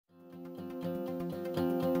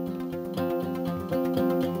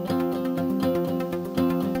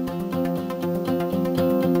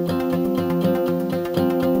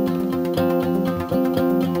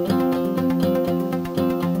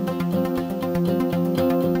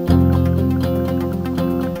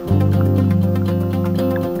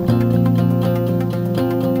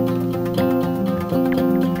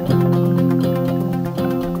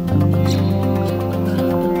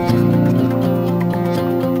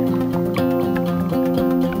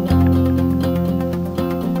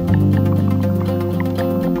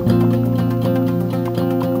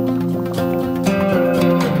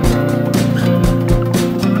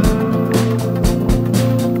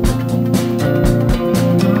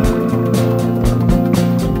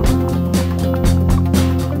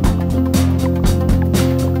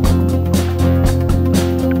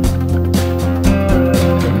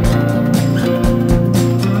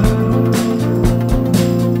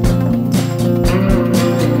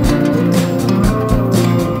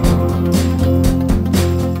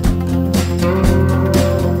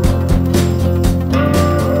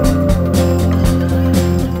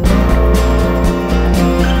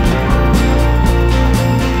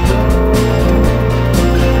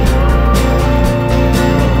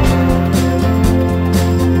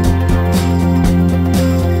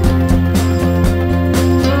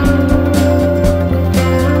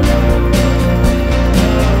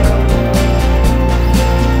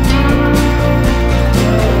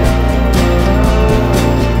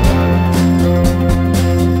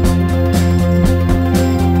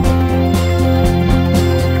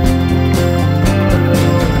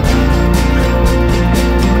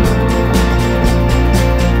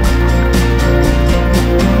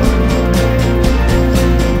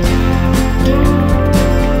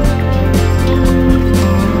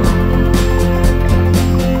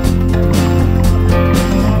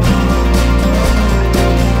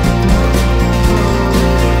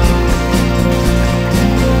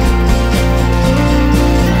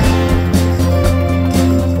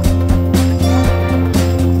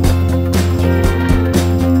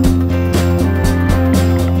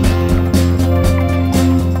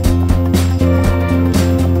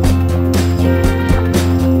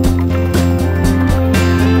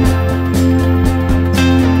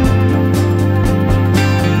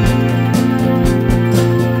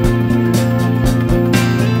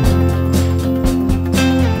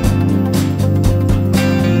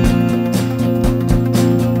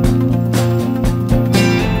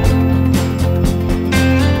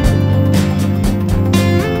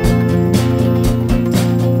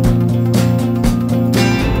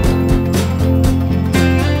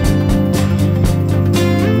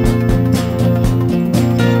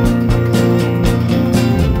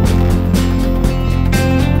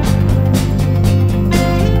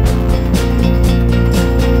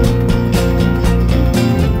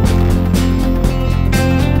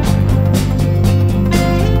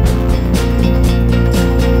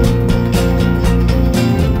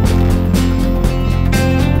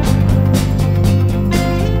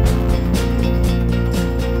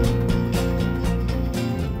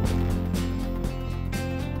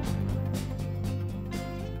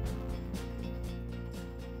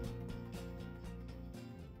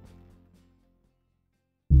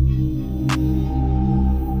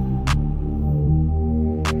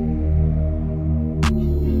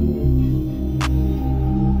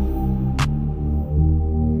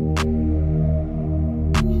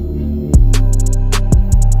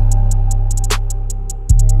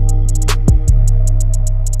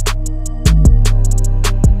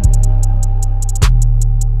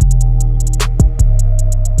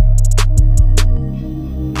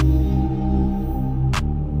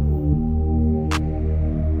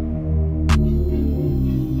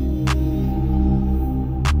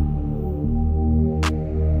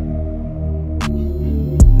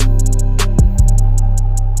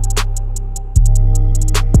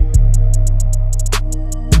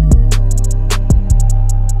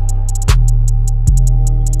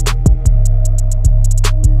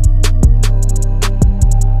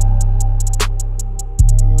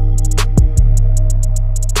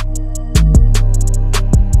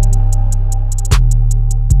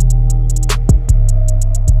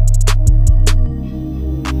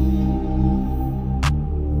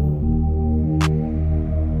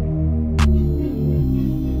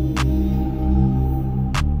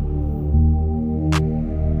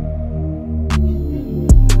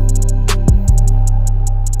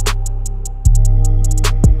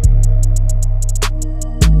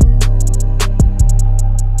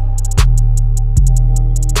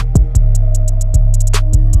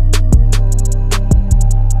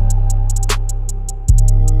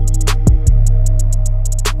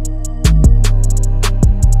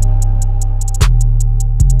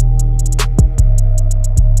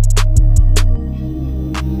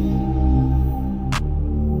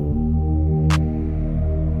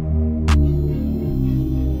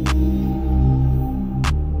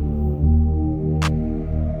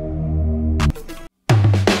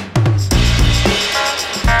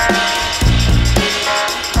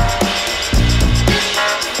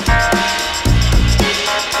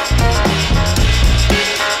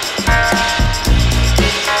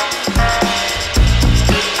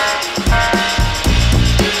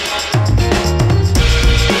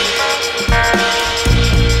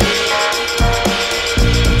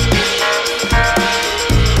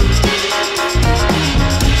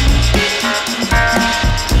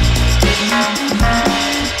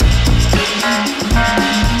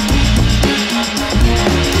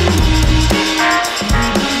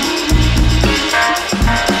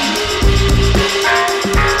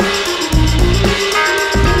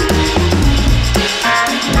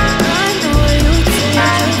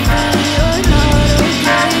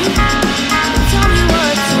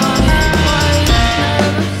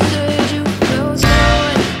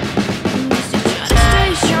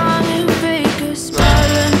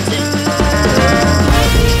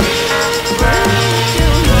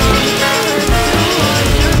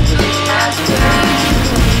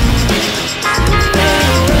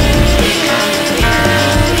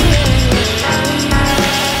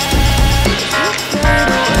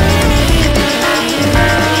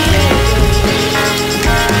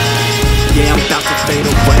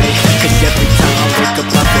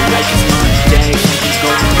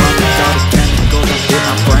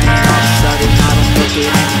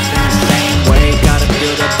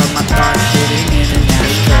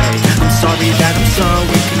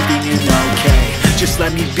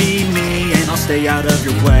be me, and I'll stay out of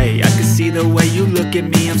your way. I can see the way you look at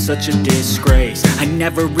me, I'm such a disgrace. I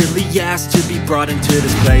never really asked to be brought into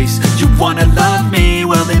this place. You wanna love me?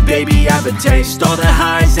 Well then baby, I have a taste. All the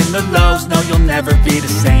highs and the lows, no, you'll never be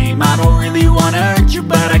the same. I don't really wanna hurt you,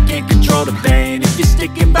 but I can't control the pain. If you're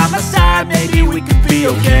sticking by my side, maybe we could be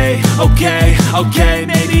okay. Okay,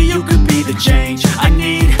 maybe you could be the change I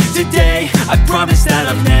need today. I promise that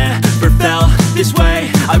I've never felt this way.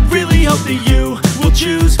 I really hope that you will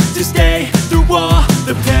choose to stay through all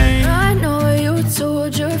the pain. I know you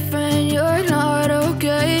told your friend you're not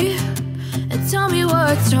okay, and tell me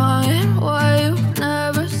what's wrong and why you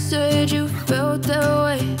never said you felt that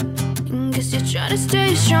way. Guess you're trying to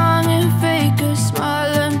stay strong and fake a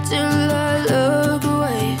smile until I look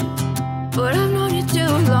away. But I've known you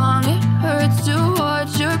too long, it hurts to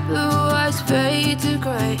watch your blue eyes fade to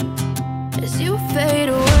gray as you fade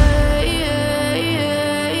away.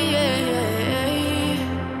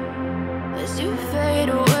 As you fade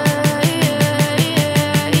away.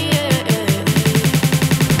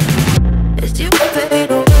 As you fade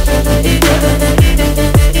away.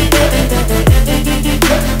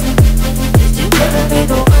 As you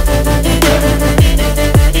fade away.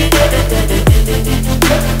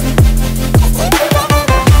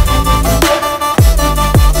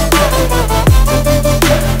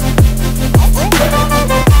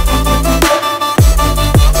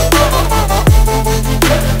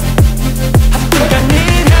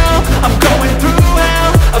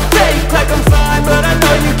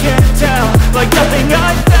 Like nothing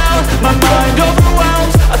I felt, my mind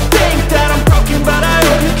overwhelms. I think that I'm broken, but I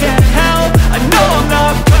hope you can't help. I know I'm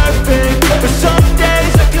not perfect, but some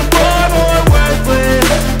days I feel far more worthless.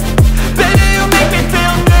 Baby, you make me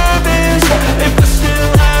feel nervous. If I still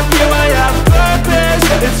have you, I have purpose.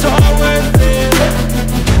 It's all worth it.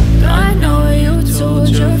 I know you told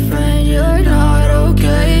your friend you're not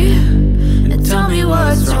okay, and tell me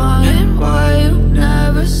what's wrong and why you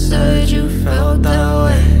never said you felt that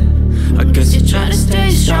way. I guess you're trying to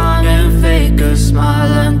stay strong and fake a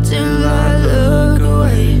smile until I look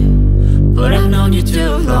away. But I've known you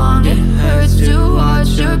too long, it hurts to watch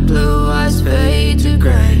your blue eyes fade to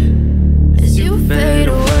gray as you fade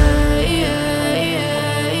away.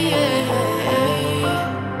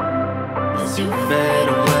 As you fade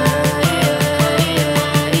away.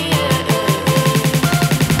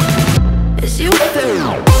 As you fade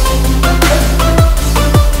away.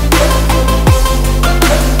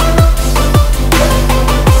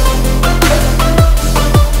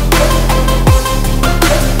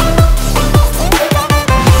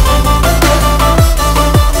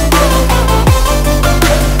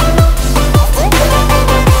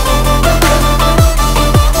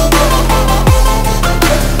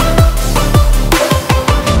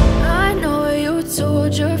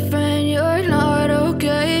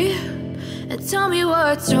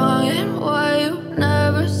 What's wrong and why you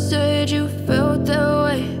never said you felt that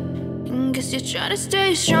way. Guess you're trying to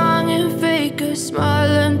stay strong and fake a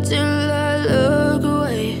smile until I look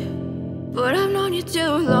away. But I've known you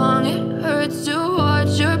too long, it hurts to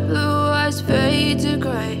watch your blue eyes fade to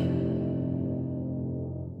gray